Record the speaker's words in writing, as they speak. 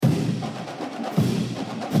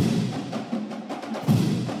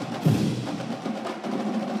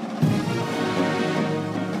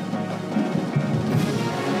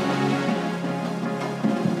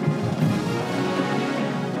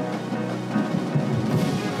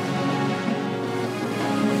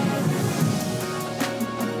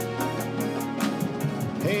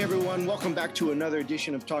Welcome back to another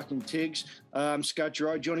edition of Talking Tigs. I'm Scott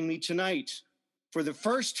Gerard. Joining me tonight for the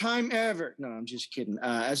first time ever. No, I'm just kidding.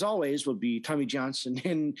 As always, will be Tommy Johnson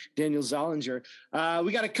and Daniel Zollinger.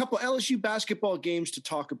 We got a couple LSU basketball games to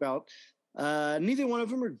talk about. Neither one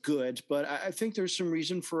of them are good, but I think there's some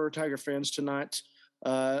reason for Tiger fans to not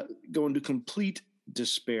go into complete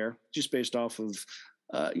despair just based off of,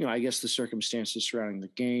 I guess the circumstances surrounding the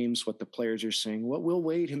games, what the players are saying, what Will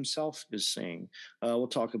Wade himself is saying. We'll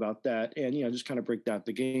talk about that and, just kind of break down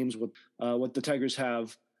the games, what the Tigers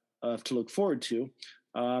have to look forward to.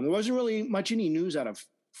 There wasn't really much any news out of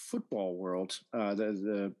football world.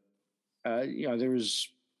 There was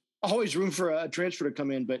always room for a transfer to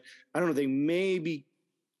come in, but I don't know. They may be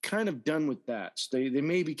kind of done with that. So they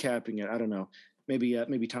may be capping it. I don't know.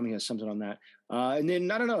 Maybe Tommy has something on that. And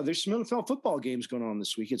then I don't know. There's some NFL football games going on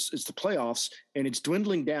this week. It's the playoffs, and it's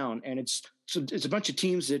dwindling down, and it's a bunch of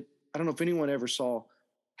teams that I don't know if anyone ever saw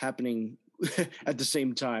happening at the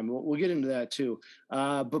same time. We'll get into that too.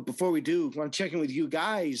 But before we do, I want to check in with you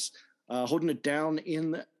guys holding it down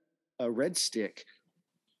in a Red Stick.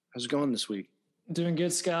 How's it going this week? Doing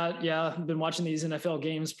good, Scott. Yeah, I've been watching these NFL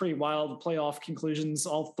games. Pretty wild playoff conclusions.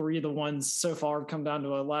 All three of the ones so far have come down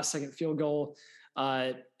to a last-second field goal.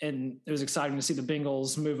 And it was exciting to see the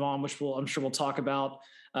Bengals move on, which I'm sure we'll talk about.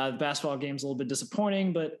 The basketball game's a little bit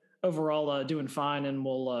disappointing, but overall doing fine. And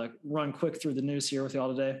we'll run quick through the news here with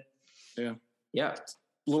y'all today. Yeah.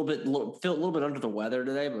 Feel a little bit under the weather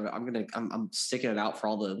today, but I'm sticking it out for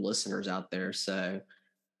all the listeners out there. So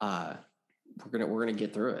we're gonna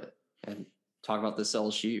get through it and talk about this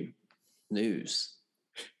LSU news,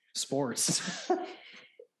 sports.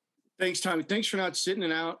 Thanks, Tommy. Thanks for not sitting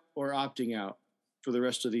it out or opting out for the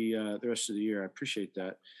rest of the year. I appreciate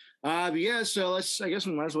that. So I guess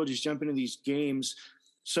we might as well just jump into these games.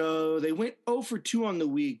 So they went 0 for 2 on the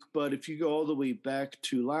week, but if you go all the way back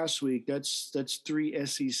to last week, that's 3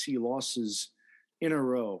 SEC losses in a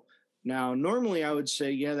row. Now, normally I would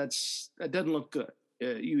say, that doesn't look good.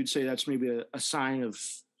 You would say that's maybe a sign of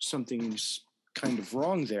something's kind of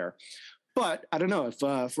wrong there. But I don't know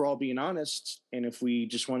if we're all being honest, and if we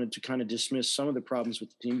just wanted to kind of dismiss some of the problems with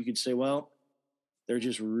the team, you could say, well, they're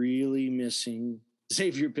just really missing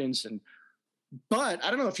Xavier Pinson. But I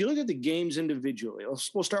don't know, if you look at the games individually,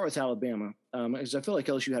 we'll start with Alabama, because I feel like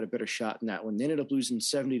LSU had a better shot in that one. They ended up losing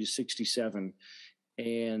 70-67.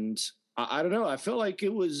 And I don't know, I feel like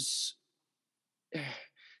it was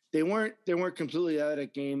they weren't completely out of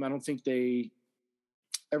that game. I don't think they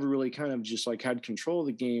ever really kind of just like had control of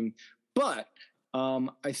the game. But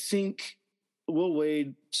I think Will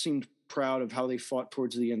Wade seemed proud of how they fought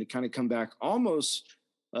towards the end to kind of come back, almost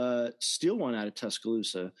steal one out of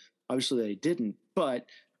Tuscaloosa. Obviously they didn't, but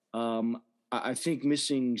I think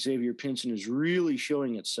missing Xavier Pinson is really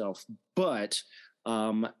showing itself. But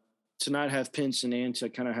to not have Pinson and to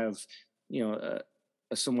kind of have, a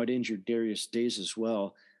somewhat injured Darius Days as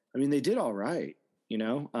well, I mean, they did all right.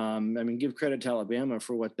 Give credit to Alabama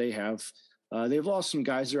for what they have. They've lost some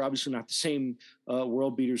guys. They're obviously not the same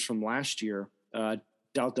world beaters from last year.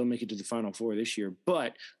 Doubt they'll make it to the Final Four this year,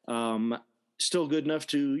 but still good enough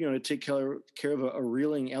to take care of a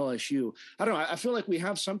reeling LSU. I don't know. I feel like we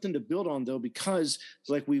have something to build on though, because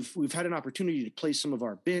like we've had an opportunity to play some of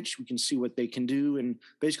our bench. We can see what they can do and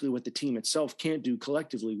basically what the team itself can't do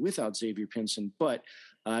collectively without Xavier Pinson. But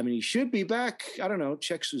he should be back. I don't know.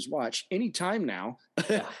 Checks his watch anytime now,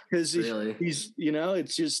 because he's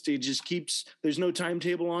it just keeps. There's no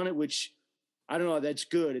timetable on it, which I don't know. That's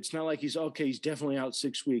good. It's not like he's definitely out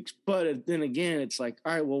 6 weeks. But then again, it's like,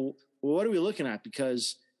 all right, well, what are we looking at?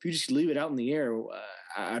 Because if you just leave it out in the air,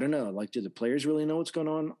 I don't know. Like, do the players really know what's going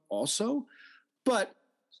on? Also, but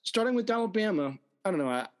starting with Alabama, I don't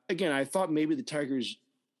know. I thought maybe the Tigers.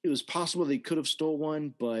 It was possible they could have stole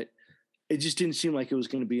one, but it just didn't seem like it was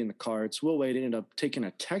going to be in the cards. Will Wade ended up taking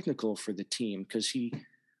a technical for the team because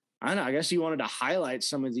I guess he wanted to highlight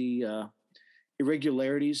some of the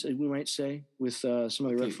irregularities, we might say, with some of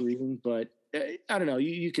the refereeing. But I don't know.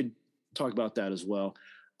 You could talk about that as well.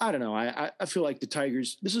 I don't know. I feel like the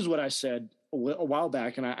Tigers, this is what I said a while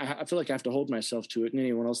back, and I feel like I have to hold myself to it, and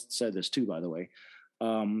anyone else said this too, by the way.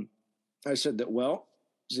 I said that, well,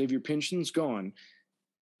 Xavier Pinson's gone.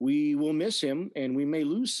 We will miss him, and we may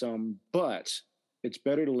lose some, but it's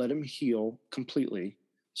better to let him heal completely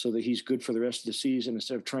so that he's good for the rest of the season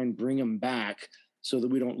instead of trying to bring him back so that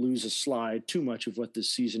we don't lose a slide too much of what this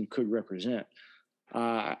season could represent.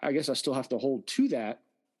 I guess I still have to hold to that.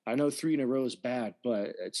 I know 3 in a row is bad,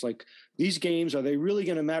 but it's like these games, are they really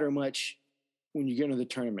going to matter much when you get into the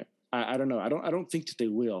tournament? I don't know. I don't think that they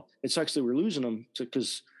will. It sucks that we're losing them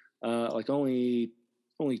because only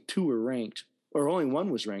 2 are ranked. or only one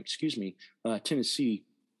was ranked, excuse me, Tennessee.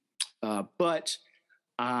 But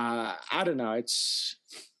I don't know.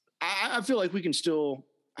 I feel like we can still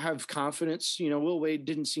have confidence. Will Wade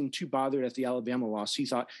didn't seem too bothered at the Alabama loss. He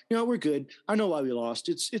thought, we're good. I know why we lost.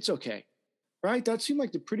 It's okay. Right? That seemed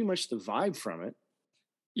like pretty much the vibe from it.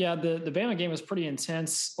 Yeah, the Bama game was pretty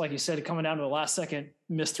intense. Like you said, coming down to the last second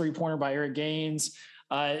missed 3-pointer by Eric Gaines.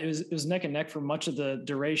 It was neck and neck for much of the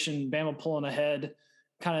duration. Bama pulling ahead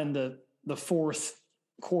kind of in the fourth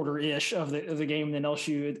quarter-ish of the game, and then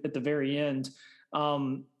LSU at the very end.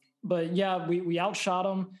 But yeah, we outshot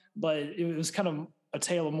them, but it was kind of a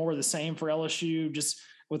tale of more of the same for LSU, just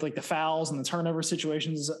with like the fouls and the turnover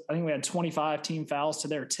situations. I think we had 25 team fouls to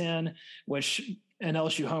their 10, which an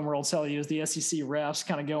LSU homer will tell you is the SEC refs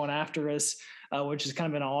kind of going after us, which has kind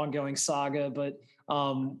of been an ongoing saga. But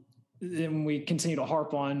then we continue to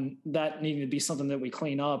harp on that needing to be something that we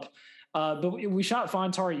clean up. But we shot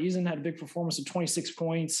fine. Tari Eason had a big performance of 26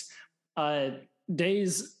 points.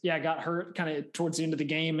 Days, got hurt kind of towards the end of the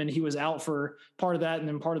game, and he was out for part of that and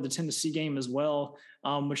then part of the Tennessee game as well,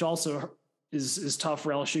 which also is tough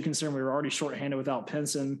for LSU considering we were already shorthanded without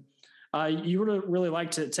Pinson. You would really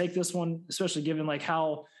like to take this one, especially given like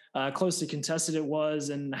how closely contested it was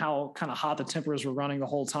and how kind of hot the temperatures were running the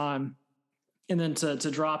whole time. And then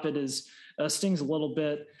to drop it stings a little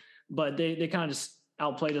bit, but they kind of just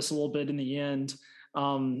outplayed us a little bit in the end.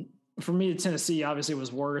 For me, Tennessee obviously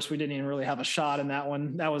was worse. We didn't even really have a shot in that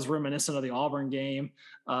one. That was reminiscent of the Auburn game.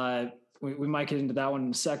 We might get into that one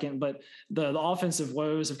in a second, but the offensive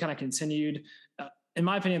woes have kind of continued. In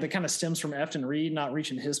my opinion, that kind of stems from Efton Reed not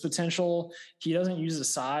reaching his potential. He doesn't use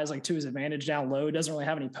his size to his advantage down low. Doesn't really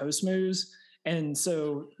have any post moves. And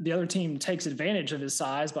so the other team takes advantage of his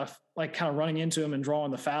size by kind of running into him and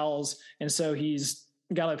drawing the fouls. And so he's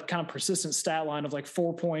got a kind of persistent stat line of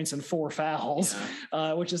 4 points and 4 fouls,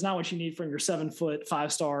 which is not what you need from your 7-foot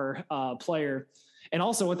 5-star player. And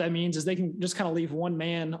also what that means is they can just kind of leave one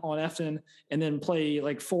man on Efton and then play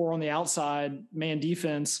 4 on the outside man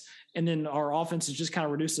defense. And then our offense is just kind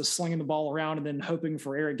of reduced to slinging the ball around and then hoping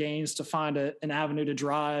for Eric Gaines to find an avenue to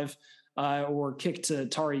drive or kick to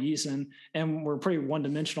Tari Eason. And we're pretty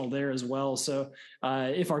one-dimensional there as well. So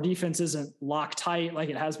if our defense isn't locked tight like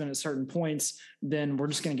it has been at certain points, then we're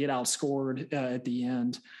just going to get outscored at the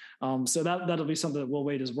end. So that'll be something that Will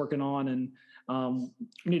Wade is working on. And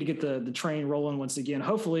we need to get the train rolling once again,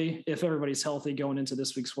 hopefully, if everybody's healthy going into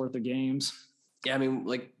this week's worth of games. Yeah, I mean,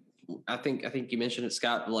 I think you mentioned it,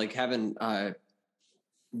 Scott, having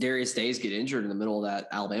Darius Days get injured in the middle of that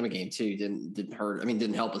Alabama game too didn't hurt. I mean,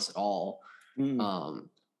 didn't help us at all.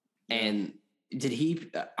 And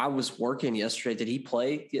I was working yesterday. Did he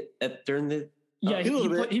play during the? Yeah,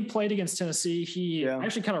 he played against Tennessee. He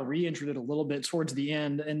actually kind of re-injured it a little bit towards the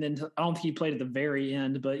end, and then I don't think he played at the very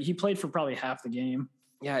end, but he played for probably half the game.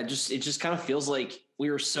 Yeah, it just kind of feels like we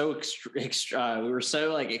were so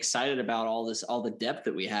excited about all the depth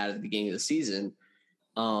that we had at the beginning of the season,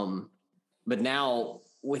 but now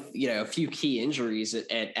with a few key injuries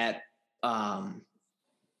at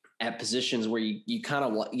positions where you kind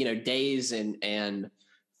of Days and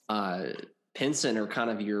Pinson are kind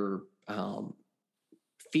of your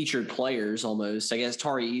featured players almost. I guess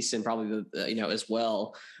Tari Eason probably as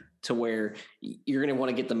well, to where you're going to want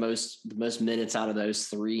to get the most minutes out of those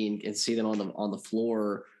three and see them on the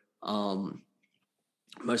floor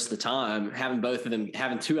most of the time. Having both of them,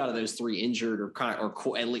 having 2 out of those 3 injured or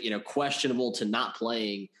questionable to not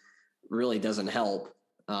playing really doesn't help.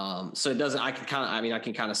 So it doesn't. I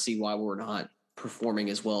can kind of see why we're not performing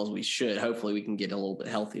as well as we should. Hopefully, we can get a little bit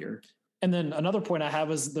healthier. And then another point I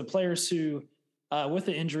have is the players who, with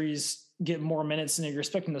the injuries, get more minutes and you're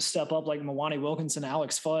expecting to step up, like Mwani Wilkinson,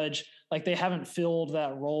 Alex Fudge, they haven't filled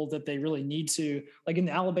that role that they really need to. In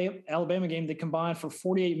the Alabama game, they combined for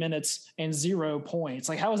 48 minutes and 0 points.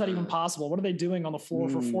 How is that even possible? What are they doing on the floor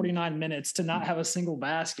for 49 minutes to not have a single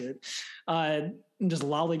basket and just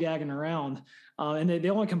lollygagging around? And they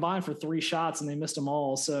only combined for 3 shots and they missed them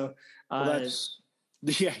all. So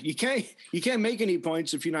you can't make any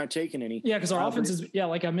points if you're not taking any. Yeah, because our offense is,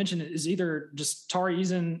 like I mentioned, is either just Tari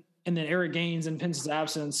Eason and then Eric Gaines in Pinson's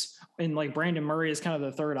absence, and Brandon Murray is kind of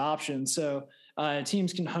the third option. So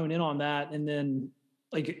teams can hone in on that, and then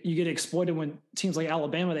you get exploited when teams like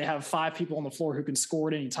Alabama, they have 5 people on the floor who can score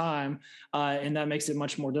at any time, and that makes it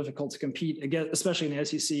much more difficult to compete again, especially in the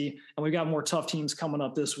SEC. And we've got more tough teams coming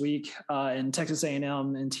up this week in Texas A&M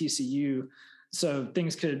and TCU. So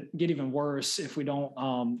things could get even worse if we don't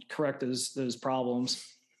correct those problems.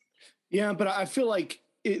 Yeah, but I feel like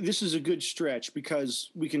this is a good stretch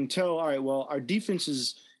because we can tell, all right, well, our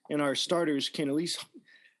defenses and our starters can at least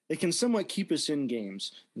it can somewhat keep us in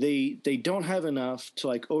games. They don't have enough to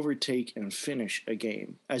like overtake and finish a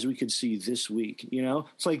game, as we could see this week. You know,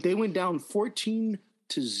 it's like they went down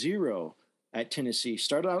 14-0 at Tennessee.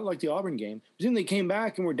 Started out like the Auburn game, but then they came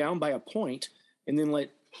back and were down by a point, and then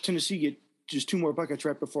let Tennessee get just 2 more buckets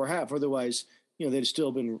right before half. Otherwise, you know, they'd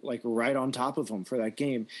still been like right on top of them for that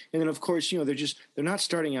game. And then of course, you know, they're not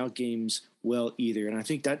starting out games well either. And I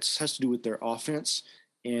think that has to do with their offense.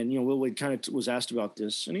 And, you know, Will Wade kind of was asked about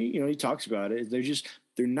this, and he talks about it.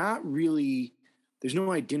 They're not really, there's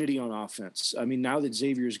no identity on offense. I mean, now that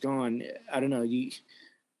Xavier's gone, I don't know. It's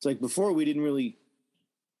like before we didn't really,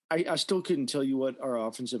 I still couldn't tell you what our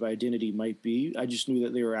offensive identity might be. I just knew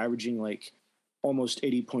that they were averaging like almost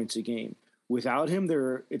 80 points a game. Without him,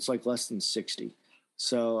 it's like less than 60.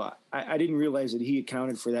 So I didn't realize that he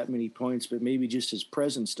accounted for that many points, but maybe just his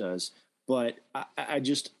presence does. But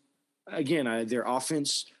their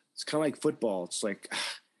offense, it's kind of like football. It's like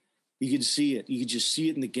you could see it. You could just see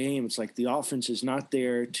it in the game. It's like the offense is not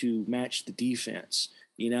there to match the defense.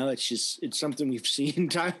 You know, it's something we've seen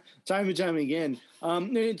time and time again.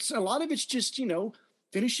 It's a lot of it's just, you know,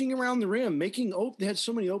 finishing around the rim, they had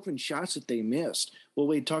so many open shots that they missed. Well,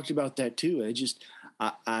 Wade talked about that too.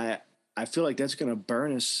 I feel like that's going to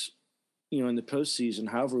burn us, you know, in the postseason,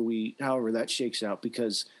 however that shakes out,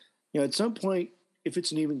 because, you know, at some point, if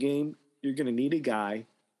it's an even game, you're going to need a guy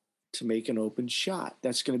to make an open shot.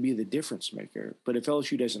 That's going to be the difference maker. But if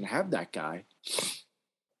LSU doesn't have that guy,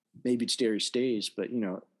 maybe it's Darius Days. But, you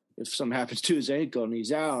know, if something happens to his ankle and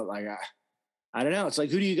he's out, like, I don't know. It's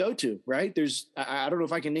like, who do you go to, right? I don't know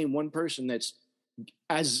if I can name one person that's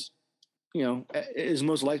as, you know, is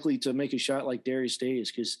most likely to make a shot like Darius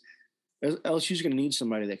Days, because LSU's going to need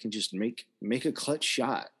somebody that can just make a clutch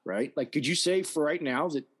shot, right? Like, could you say for right now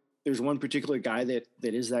that there's one particular guy that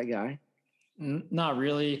is that guy? Not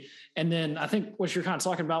really. And then I think what you're kind of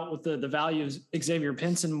talking about with the value of Xavier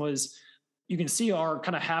Pinson was, you can see our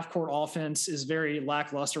kind of half court offense is very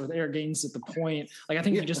lackluster with Eric Gaines at the point. Like, I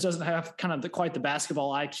think he just doesn't have kind of quite the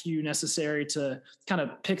basketball IQ necessary to kind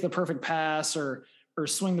of pick the perfect pass or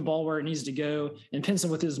swing the ball where it needs to go. And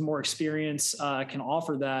Pinson, with his more experience, can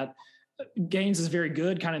offer that. Gaines is very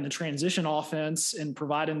good kind of in the transition offense and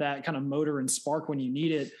providing that kind of motor and spark when you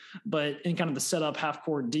need it. But in kind of the setup half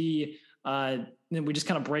court D, then we just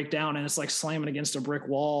kind of break down and it's like slamming against a brick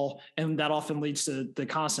wall. And that often leads to the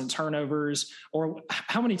constant turnovers. Or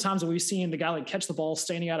how many times have we seen the guy like catch the ball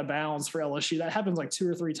standing out of bounds for LSU? That happens like 2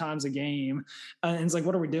 or 3 times a game. And it's like,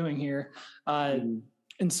 what are we doing here? And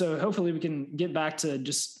so hopefully we can get back to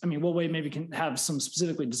Will Wade maybe can have some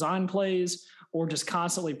specifically designed plays or just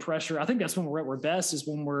constantly pressure. I think that's when we're at our best, is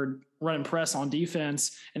when we're running press on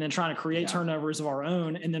defense and then trying to create turnovers of our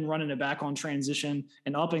own and then running it back on transition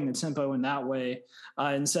and upping the tempo in that way,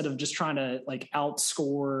 instead of just trying to like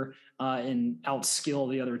outscore and outskill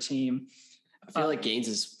the other team. I feel like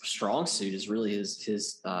Gaines' strong suit is really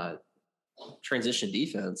his transition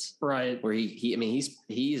defense, right? Where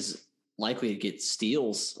he's likely to get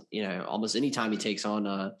steals, you know, almost any time he takes on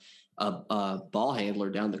a ball handler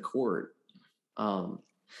down the court.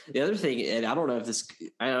 The other thing, and I don't know if this,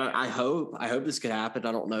 I hope this could happen.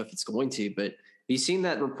 I don't know if it's going to, but have you seen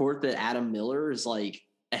that report that Adam Miller is like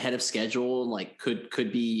ahead of schedule and like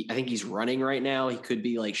could be, I think he's running right now. He could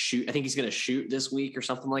be like I think he's going to shoot this week or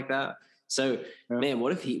something like that. So man,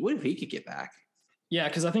 what if he could get back? Yeah,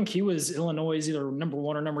 because I think he was Illinois' either number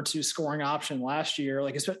 1 or number 2 scoring option last year,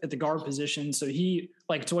 like at the guard position. So he,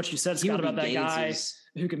 like to what you said, Scott, about that guy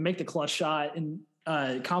who can make the clutch shot and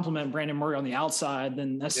complement Brandon Murray on the outside,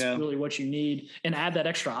 then that's really what you need, and add that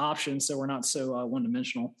extra option so we're not so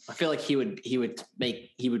one-dimensional. I feel like he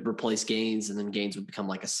would replace Gaines, and then Gaines would become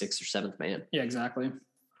like a 6th or 7th man. Yeah, exactly.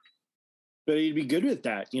 But he'd be good with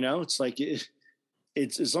that, you know. It's like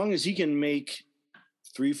it's as long as he can make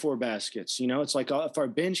 3-4 baskets, you know. It's like if our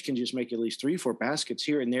bench can just make at least 3-4 baskets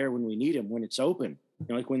here and there when we need them, when it's open, you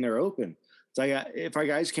know, like when they're open. It's like if our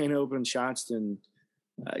guys can't open shots, then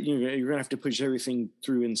you're gonna have to push everything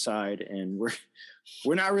through inside, and we're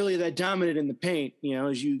not really that dominant in the paint, you know,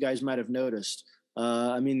 as you guys might have noticed.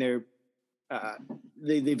 I mean,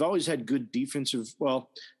 they've always had good defensive,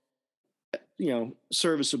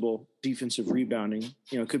 serviceable defensive rebounding.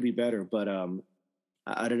 You know, it could be better, but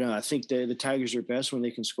I don't know. I think the Tigers are best when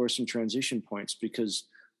they can score some transition points, because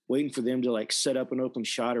waiting for them to like set up an open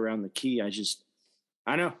shot around the key, I just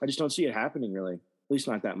don't see it happening really, at least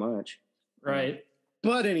not that much. Right.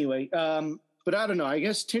 But anyway, but I don't know. I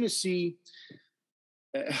guess Tennessee,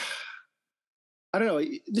 I don't know.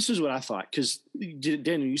 This is what I thought, because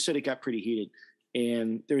Daniel, you said it got pretty heated,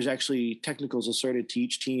 and there's actually technicals asserted to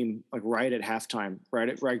each team like right at halftime,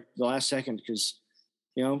 right the last second, because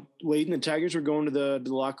Wade and the Tigers were going to the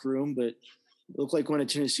locker room, but it looked like one of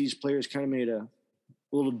Tennessee's players kind of made a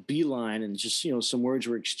little beeline, and just some words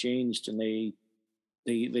were exchanged, and they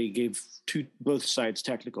gave both sides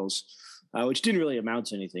technicals, which didn't really amount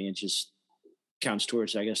to anything. It just counts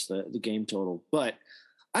towards, I guess, the game total. But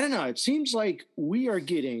I don't know. It seems like we are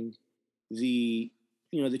getting the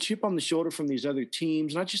chip on the shoulder from these other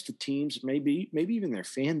teams, not just the teams, maybe even their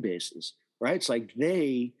fan bases, right? It's like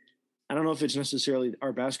I don't know if it's necessarily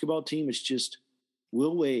our basketball team. It's just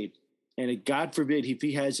Will Wade, and God forbid if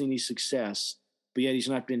he has any success, but yet he's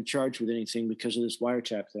not been charged with anything because of this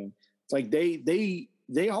wiretap thing. It's like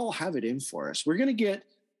they all have it in for us. We're going to get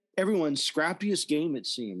everyone's scrappiest game, it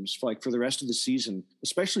seems, for the rest of the season,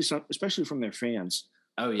 especially from their fans.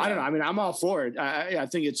 Oh yeah. I don't know. I mean, I'm all for it. I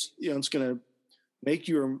think it's it's going to make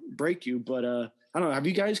you or break you. But I don't know. Have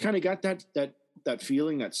you guys kind of got that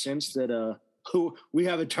feeling, that sense that we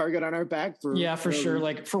have a target on our back? For sure.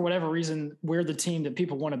 Like, for whatever reason, we're the team that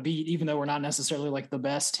people want to beat, even though we're not necessarily the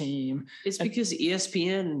best team. It's because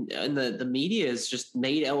ESPN and the media has just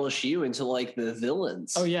made LSU into the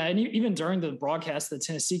villains. Oh yeah, and even during the broadcast of the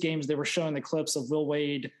Tennessee games, they were showing the clips of Will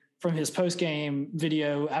Wade from his post-game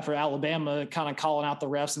video after Alabama, kind of calling out the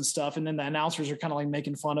refs and stuff. And then the announcers are kind of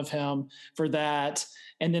making fun of him for that.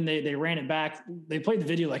 And then they ran it back. They played the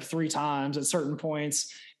video 3 times at certain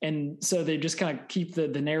points. And so they just kind of keep the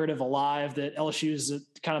narrative alive that LSU is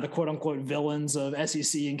kind of the quote unquote villains of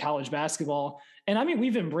SEC and college basketball. And I mean,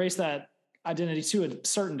 we've embraced that identity to a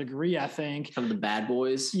certain degree, I think. Some of the bad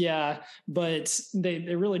boys. Yeah. But they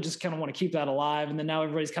really just kind of want to keep that alive. And then now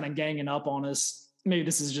everybody's kind of ganging up on us. Maybe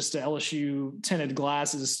this is just a LSU tinted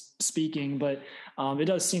glasses speaking, but it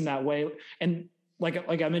does seem that way. And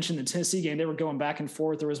like I mentioned, the Tennessee game, they were going back and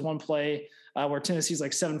forth. There was one play where Tennessee's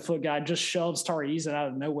 7-foot guy just shoves Tari Eason out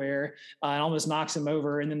of nowhere and almost knocks him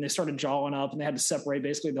over. And then they started jawing up, and they had to separate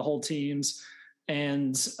basically the whole teams.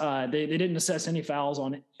 And they didn't assess any fouls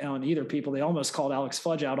on either people. They almost called Alex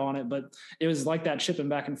Fudge out on it, but it was like that, chipping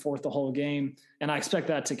back and forth the whole game. And I expect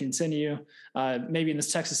that to continue. Maybe in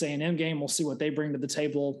this Texas A&M game, we'll see what they bring to the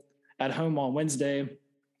table at home on Wednesday.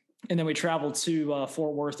 And then we travel to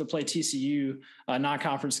Fort Worth to play TCU, a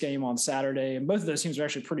non-conference game on Saturday. And both of those teams are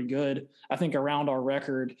actually pretty good, I think, around our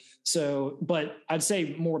record. So, but I'd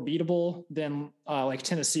say more beatable than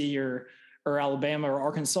Tennessee or Alabama or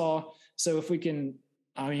Arkansas. So if we can,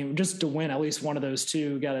 just to win at least one of those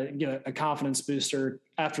two, got to get a confidence booster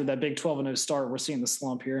after that big 12-0 start. We're seeing the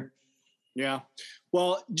slump here. Yeah.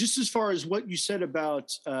 Well, just as far as what you said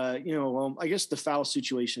about, I guess the foul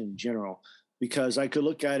situation in general, because I could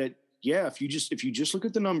look at it. Yeah. If you just look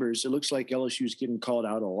at the numbers, it looks like LSU is getting called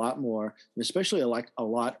out a lot more, and especially a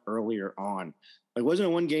lot earlier on. Wasn't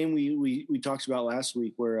it one game we talked about last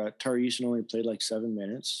week where Tari Eason only played 7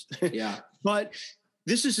 minutes? Yeah. But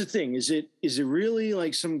this is the thing. Is it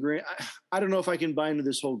really some grand? I don't know if I can buy into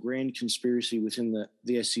this whole grand conspiracy within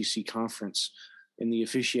the SEC conference in the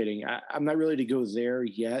officiating. I'm not ready to go there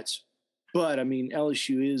yet, but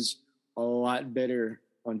LSU is a lot better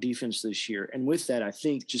on defense this year, and with that, I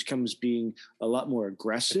think just comes being a lot more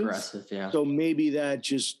aggressive. Yeah. So maybe that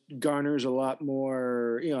just garners a lot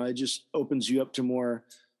more. It just opens you up to more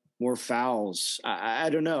fouls. I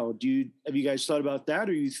don't know. Have you guys thought about that,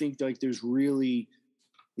 or you think there's really?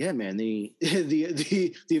 Yeah, man, the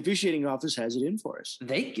officiating office has it in for us.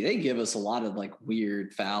 They give us a lot of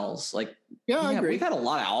weird fouls. I agree. We've had a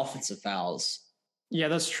lot of offensive fouls. Yeah,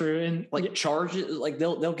 that's true. And charges,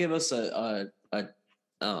 they'll give us a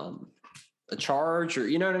charge, or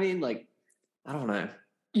you know what I mean? I don't know.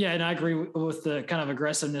 Yeah, and I agree with the kind of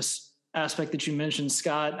aggressiveness aspect that you mentioned,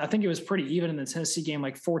 Scott. I think it was pretty even in the Tennessee game,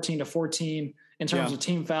 14-14 in terms of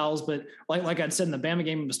team fouls. But like I'd said in the Bama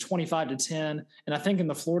game, it was 25-10. And I think in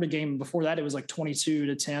the Florida game before that, it was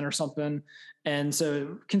 22-10 or something. And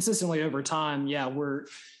so consistently over time, we're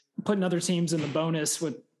putting other teams in the bonus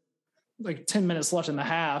with 10 minutes left in the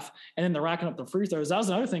half, and then they're racking up the free throws. That was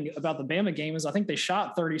another thing about the Bama game is I think they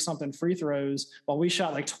shot 30 something free throws while we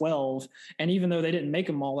shot 12. And even though they didn't make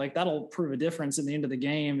them all, that'll prove a difference in the end of the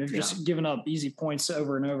game if you're just giving up easy points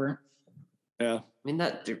over and over. Yeah.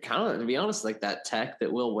 That they're kind of, to be honest, that tech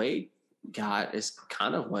that Will Wade got is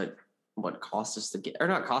kind of what cost us the game, or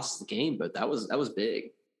not cost us the game, but that was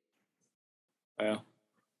big. Yeah.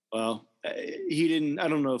 Well, he didn't, I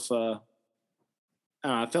don't know if,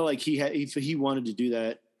 I felt like he wanted to do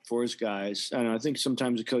that for his guys. I think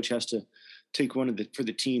sometimes a coach has to take one for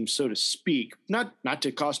the team, so to speak, not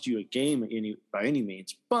to cost you a game by any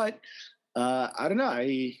means, but I don't know.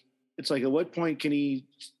 It's at what point can he?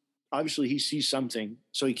 Obviously, he sees something,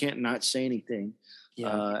 so he can't not say anything.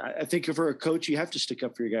 Yeah. I think for a coach, you have to stick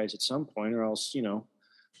up for your guys at some point, or else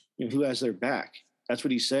who has their back. That's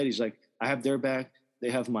what he said. He's like, I have their back. They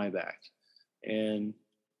have my back. And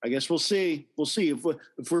I guess we'll see. We'll see if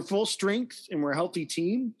we're full strength and we're a healthy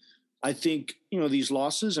team. I think, these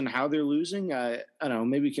losses and how they're losing, I don't know,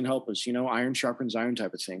 maybe it can help us, iron sharpens iron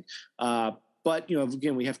type of thing. But,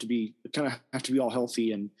 again, we have to be all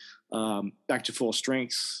healthy and back to full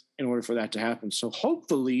strength in order for that to happen. So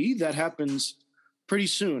hopefully that happens pretty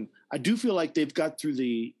soon. I do feel like they've got through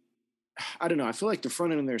I don't know. I feel like the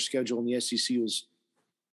front end of their schedule in the SEC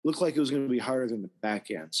looked like it was going to be harder than the back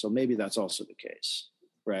end. So maybe that's also the case,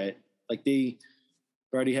 right? Like they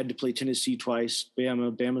already had to play Tennessee twice.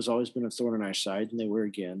 Bama's always been a thorn on our side, and they were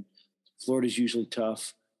again. Florida's usually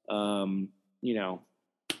tough.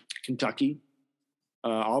 Kentucky,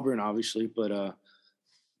 Auburn, obviously, but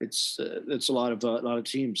it's a lot of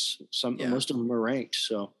teams. Most of them are ranked.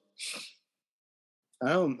 So I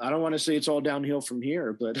don't want to say it's all downhill from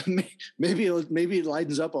here, but maybe it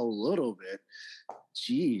lightens up a little bit.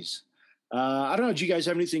 Jeez. I don't know. Do you guys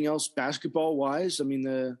have anything else basketball wise? I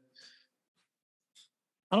mean,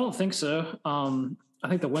 I don't think so. I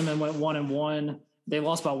think the women went 1-1. They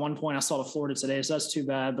lost by 1 point. I saw to Florida today, so that's too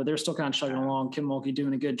bad. But they're still kind of chugging along. Kim Mulkey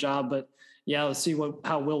doing a good job. But yeah, let's see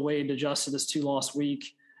how Will Wade adjusts to this 2-loss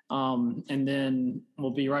week, and then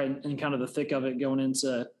we'll be right in kind of the thick of it going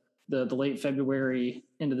into the late February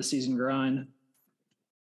into the season grind.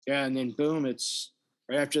 Yeah, and then boom, it's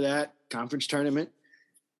right after that conference tournament.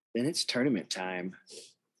 Then it's tournament time.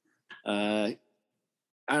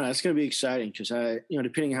 I don't know. It's going to be exciting because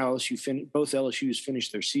depending how both LSUs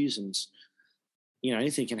finish their seasons,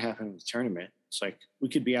 anything can happen in the tournament. It's like we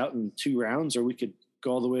could be out in 2 rounds, or we could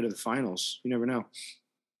go all the way to the finals. You never know.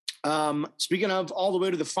 Speaking of all the way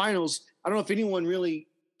to the finals, I don't know if anyone really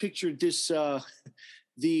pictured this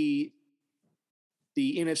the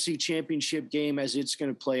NFC Championship game as it's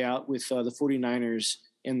going to play out with the 49ers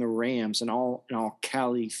and the Rams, and all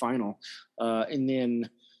Cali final, and then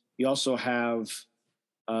you also have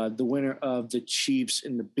the winner of the Chiefs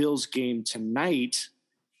and the Bills game tonight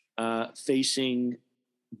facing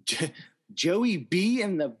Joey B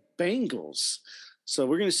and the Bengals. So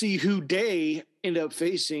we're going to see who they end up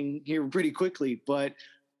facing here pretty quickly. But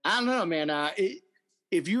I don't know, man.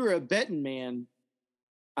 If you were a betting man,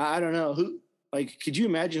 I don't know who. Like, could you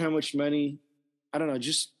imagine how much money? I don't know,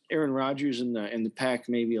 just Aaron Rodgers and the pack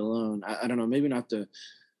maybe alone. I don't know, maybe not the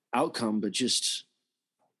outcome, but just,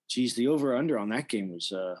 geez, the over under on that game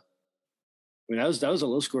was. That was a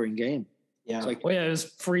low scoring game. Yeah, it was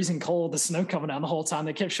freezing cold. The snow coming down the whole time.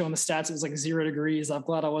 They kept showing the stats. It was like 0 degrees. I'm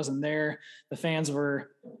glad I wasn't there. The fans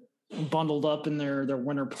were bundled up in their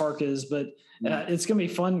winter parkas, but it's gonna be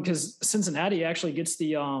fun because Cincinnati actually gets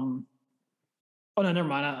the. Oh no, never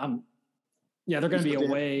mind. They're gonna be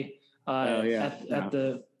away at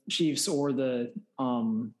the Chiefs or the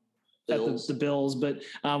Bills. At the Bills, but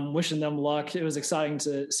wishing them luck. It was exciting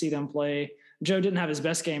to see them play. Joe didn't have his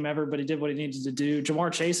best game ever, but he did what he needed to do.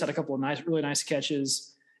 Jamar Chase had a couple of really nice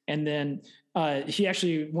catches. And then he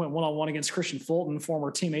actually went one-on-one against Christian Fulton,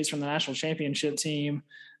 former teammates from the national championship team.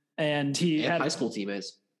 And he had high school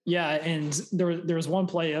teammates. Yeah. And there was one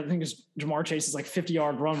play, I think it was Jamar Chase's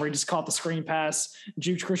 50-yard run where he just caught the screen pass,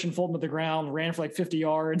 juked Christian Fulton to the ground, ran for 50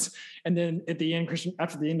 yards. And then at the end,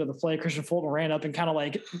 after the end of the play, Christian Fulton ran up and kind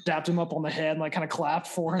of dapped him up on the head and kind of clapped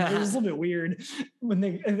for him. It was a little bit weird when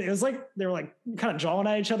it was they were kind of jawing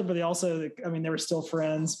at each other, but they also, they were still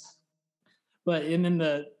friends. And then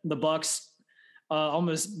the Bucks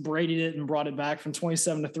almost braided it and brought it back from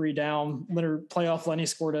 27-3 down. Lenny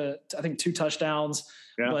scored I think 2 touchdowns.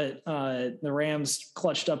 Yeah. But the Rams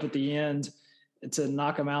clutched up at the end to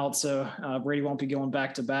knock them out. So Brady won't be going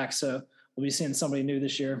back to back. So we'll be seeing somebody new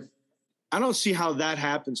this year. I don't see how that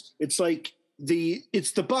happens. It's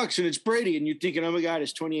it's the Bucks and it's Brady, and you're thinking, oh my God,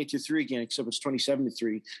 it's 28-3 again, except it's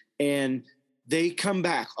 27-3. And they come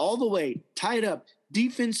back all the way, tied up.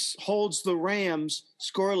 Defense holds the Rams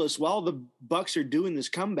scoreless while the Bucks are doing this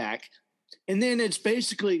comeback. And then it's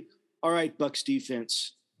basically, all right, Bucks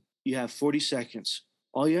defense, you have 40 seconds.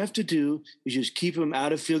 All you have to do is just keep them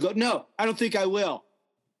out of field goal. No, I don't think I will.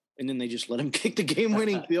 And then they just let him kick the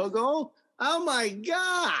game-winning field goal. Oh, my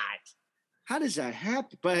God. How does that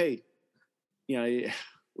happen? But, hey,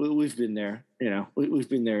 we've been there. We've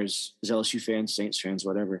been there as LSU fans, Saints fans,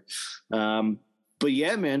 whatever. But,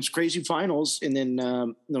 yeah, man, it's crazy finals. And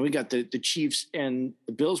then we got the Chiefs and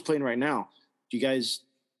the Bills playing right now. Do you guys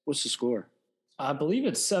 – what's the score? I believe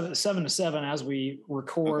it's 7-7 as we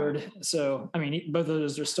record. Okay. So, both of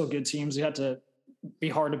those are still good teams. You have to be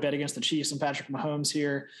hard to bet against the Chiefs and Patrick Mahomes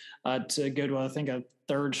here to go to, I think, a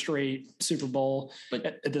third straight Super Bowl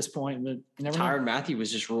at this point. But Tyrann Mathieu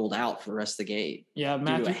was just ruled out for the rest of the game. Yeah,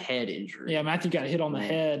 due to a head injury. Yeah, Mathieu got hit on the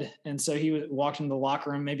head, and so he walked into the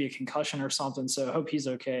locker room, maybe a concussion or something. So I hope he's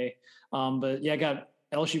okay. But yeah, I got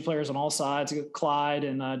LSU players on all sides. Clyde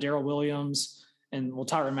and Darrell Williams, and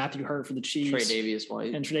Tyrann Mathieu hurt for the Chiefs.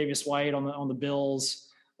 Tre'Davious White on the Bills.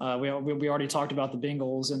 We already talked about the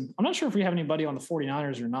Bengals, and I'm not sure if we have anybody on the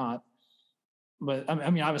 49ers or not. But I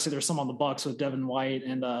mean, obviously there's some on the Bucs with Devin White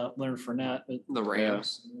and Leonard Fournette. But, the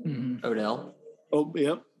Rams, Odell. Oh,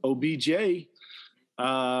 yep, OBJ.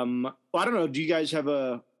 Well, I don't know. Do you guys have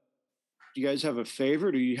a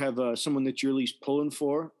favorite, or you have someone that you're at least pulling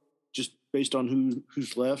for, just based on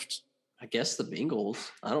who's left? I guess the Bengals.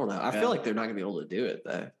 I don't know. I feel like they're not going to be able to do it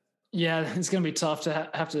though. Yeah, it's going to be tough to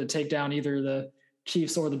have to take down either the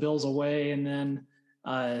Chiefs or the Bills away and then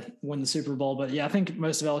win the Super Bowl. But yeah, I think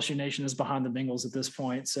most of LSU Nation is behind the Bengals at this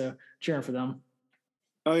point. So cheering for them.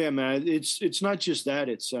 Oh yeah, man. It's not just that.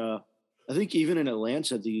 It's I think even in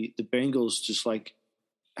Atlanta, the Bengals just like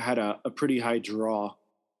had a pretty high draw.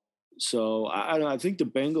 So I think the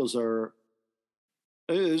Bengals are.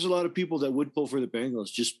 There's a lot of people that would pull for the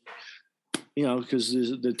Bengals, just because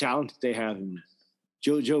the talent that they have, and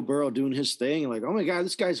Joe Burrow doing his thing, and like, oh my God,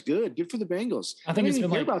 this guy's good. Good for the Bengals. I think he's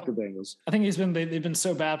been about the Bengals. I think they've been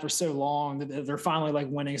so bad for so long that they're finally like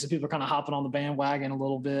winning. So people are kind of hopping on the bandwagon a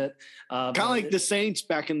little bit. Kind of like the Saints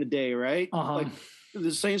back in the day, right? Uh-huh. Like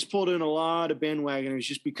the Saints pulled in a lot of bandwagoners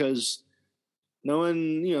just because no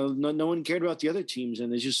one cared about the other teams,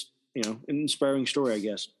 and it's just an inspiring story, I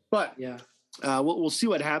guess. But yeah. We'll see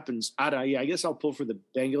what happens. I guess I'll pull for the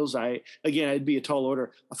Bengals. I'd be a tall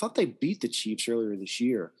order. I thought they beat the Chiefs earlier this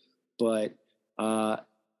year, but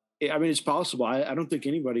it's possible. I don't think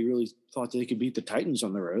anybody really thought they could beat the Titans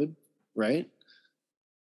on the road, right?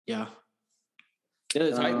 Yeah.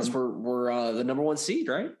 The Titans were the number one seed,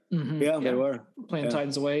 right? Mm-hmm. Yeah, they were playing the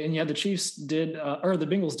Titans away, and the Chiefs did, or the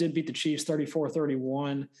Bengals did beat the Chiefs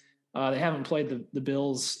 34-31. They haven't played the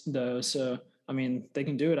Bills though, so I mean they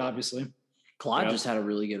can do it, obviously. Clyde just had a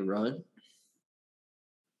really good run.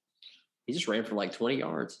 He just ran for like 20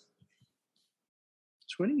 yards.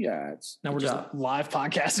 20 yards. Now we're just live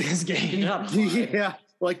podcasting this game. Yeah,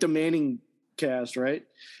 like the Manning cast, right?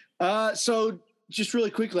 So just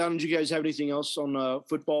really quickly, did you guys have anything else on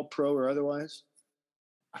football, pro or otherwise?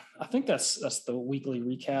 I think that's the weekly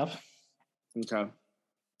recap. Okay.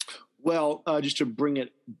 Well, just to bring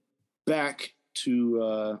it back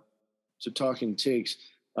to talking takes.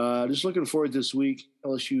 Just looking forward this week.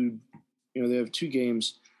 LSU, they have two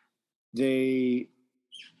games. They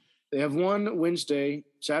have one Wednesday.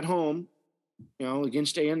 It's at home,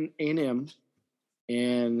 against A&M,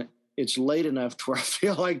 and it's late enough to where I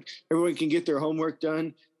feel like everyone can get their homework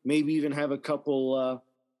done. Maybe even have a couple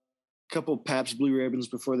Pabst Blue Ribbons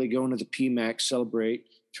before they go into the PMAC, celebrate.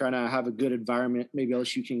 Trying to have a good environment. Maybe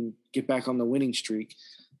LSU can get back on the winning streak.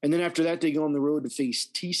 And then after that, they go on the road to face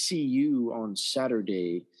TCU on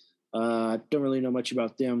Saturday. Don't really know much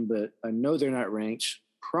about them, but I know they're not ranked.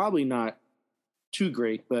 Probably not too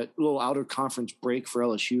great, but a little outer conference break for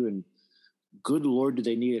LSU. And good Lord, do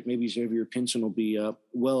they need it? Maybe Xavier Pinson will be up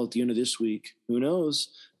well at the end of this week. Who knows?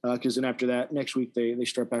 Because then after that, next week, they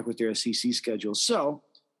start back with their SEC schedule. So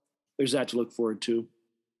there's that to look forward to.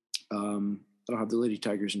 I don't have the Lady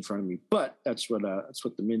Tigers in front of me, but that's what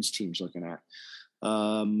the men's team's looking at.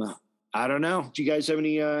 I don't know. Do you guys have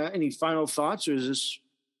any final thoughts, or is this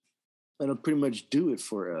that'll pretty much do it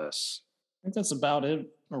for us? I think that's about it.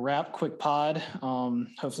 A wrap, quick pod.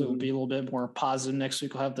 Hopefully we'll be a little bit more positive next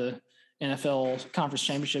week. We'll have the NFL conference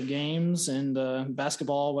championship games and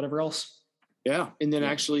basketball, whatever else. Yeah. And then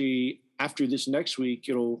actually after this next week,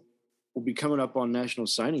 we'll be coming up on National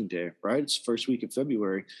Signing Day, right? It's the first week of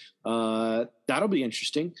February. That'll be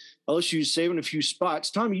interesting. LSU's saving a few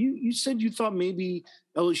spots. Tommy, you said you thought maybe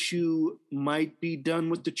LSU might be done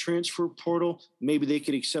with the transfer portal. Maybe they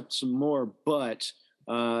could accept some more, but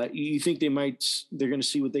you think they're going to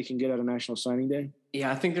see what they can get out of National Signing Day?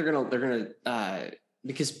 Yeah, I think they're going to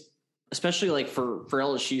because especially like for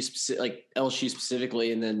LSU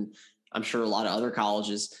specifically, and then I'm sure a lot of other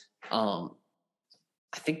colleges, I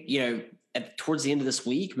think, towards the end of this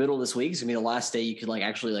week, middle of this week is gonna be the last day you could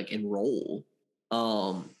actually enroll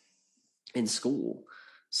in school.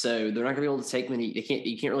 So they're not gonna be able to take many.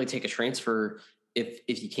 You can't really take a transfer if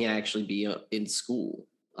you can't actually be in school,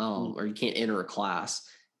 or you can't enter a class.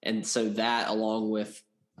 And so that, along with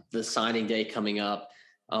the signing day coming up,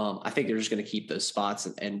 I think they're just going to keep those spots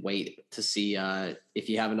and wait to see if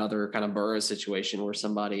you have another kind of Burrow situation where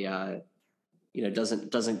somebody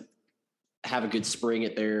doesn't have a good spring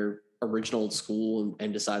at their original school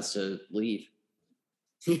and decides to leave.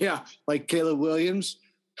 Yeah, like Caleb Williams.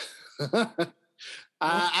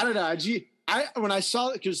 I don't know. When I saw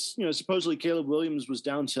it, because supposedly Caleb Williams was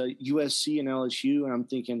down to USC and LSU, and I'm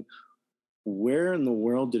thinking, where in the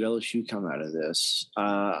world did LSU come out of this?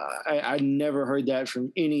 I never heard that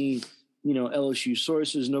from any LSU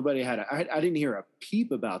sources. Nobody had I didn't hear a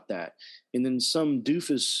peep about that. And then some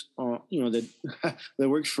doofus, that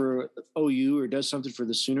works for OU or does something for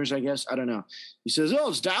the Sooners, I guess. I don't know. He says, "Oh,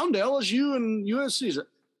 it's down to LSU and USC."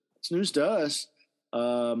 It's news to us.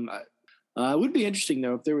 It would be interesting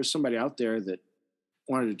though if there was somebody out there that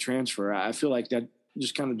wanted to transfer. I feel like that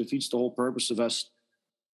just kind of defeats the whole purpose of us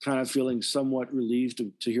kind of feeling somewhat relieved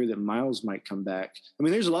to hear that Miles might come back. I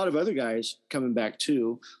mean, there's a lot of other guys coming back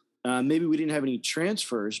too. Maybe we didn't have any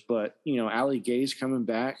transfers, but Ali Gay's coming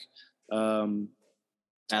back.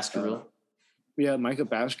 Baskerville. Micah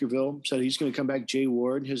Baskerville said he's going to come back. Jay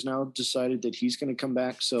Ward has now decided that he's going to come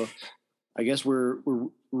back. So I guess we're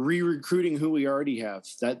re-recruiting who we already have,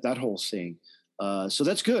 that whole thing. So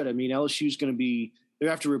that's good. I mean, LSU's going to they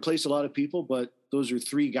have to replace a lot of people, but those are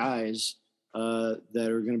three guys that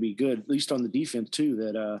are going to be good, at least on the defense too,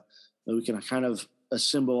 that we can kind of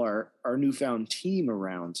assemble our newfound team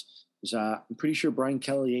around. I'm pretty sure Brian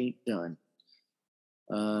Kelly ain't done.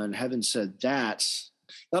 And having said that,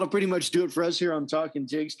 that'll pretty much do it for us here on Talking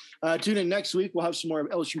Tigs. Tune in next week. We'll have some more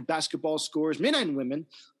LSU basketball scores, men and women.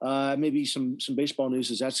 Maybe some baseball news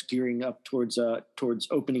as that's gearing up towards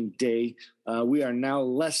opening day. We are now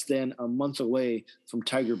less than a month away from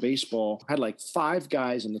Tiger baseball. Had like 5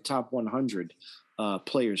 guys in the top 100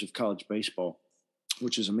 players of college baseball,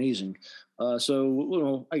 which is amazing.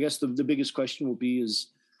 So I guess the biggest question will be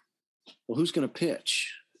who's going to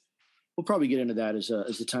pitch? We'll probably get into that as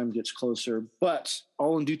the time gets closer, but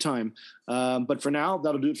all in due time. But for now,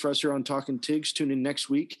 that'll do it for us here on Talking Tigs. Tune in next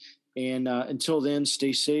week. And until then,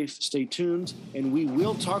 stay safe, stay tuned, and we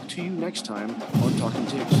will talk to you next time on Talking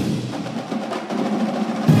Tigs.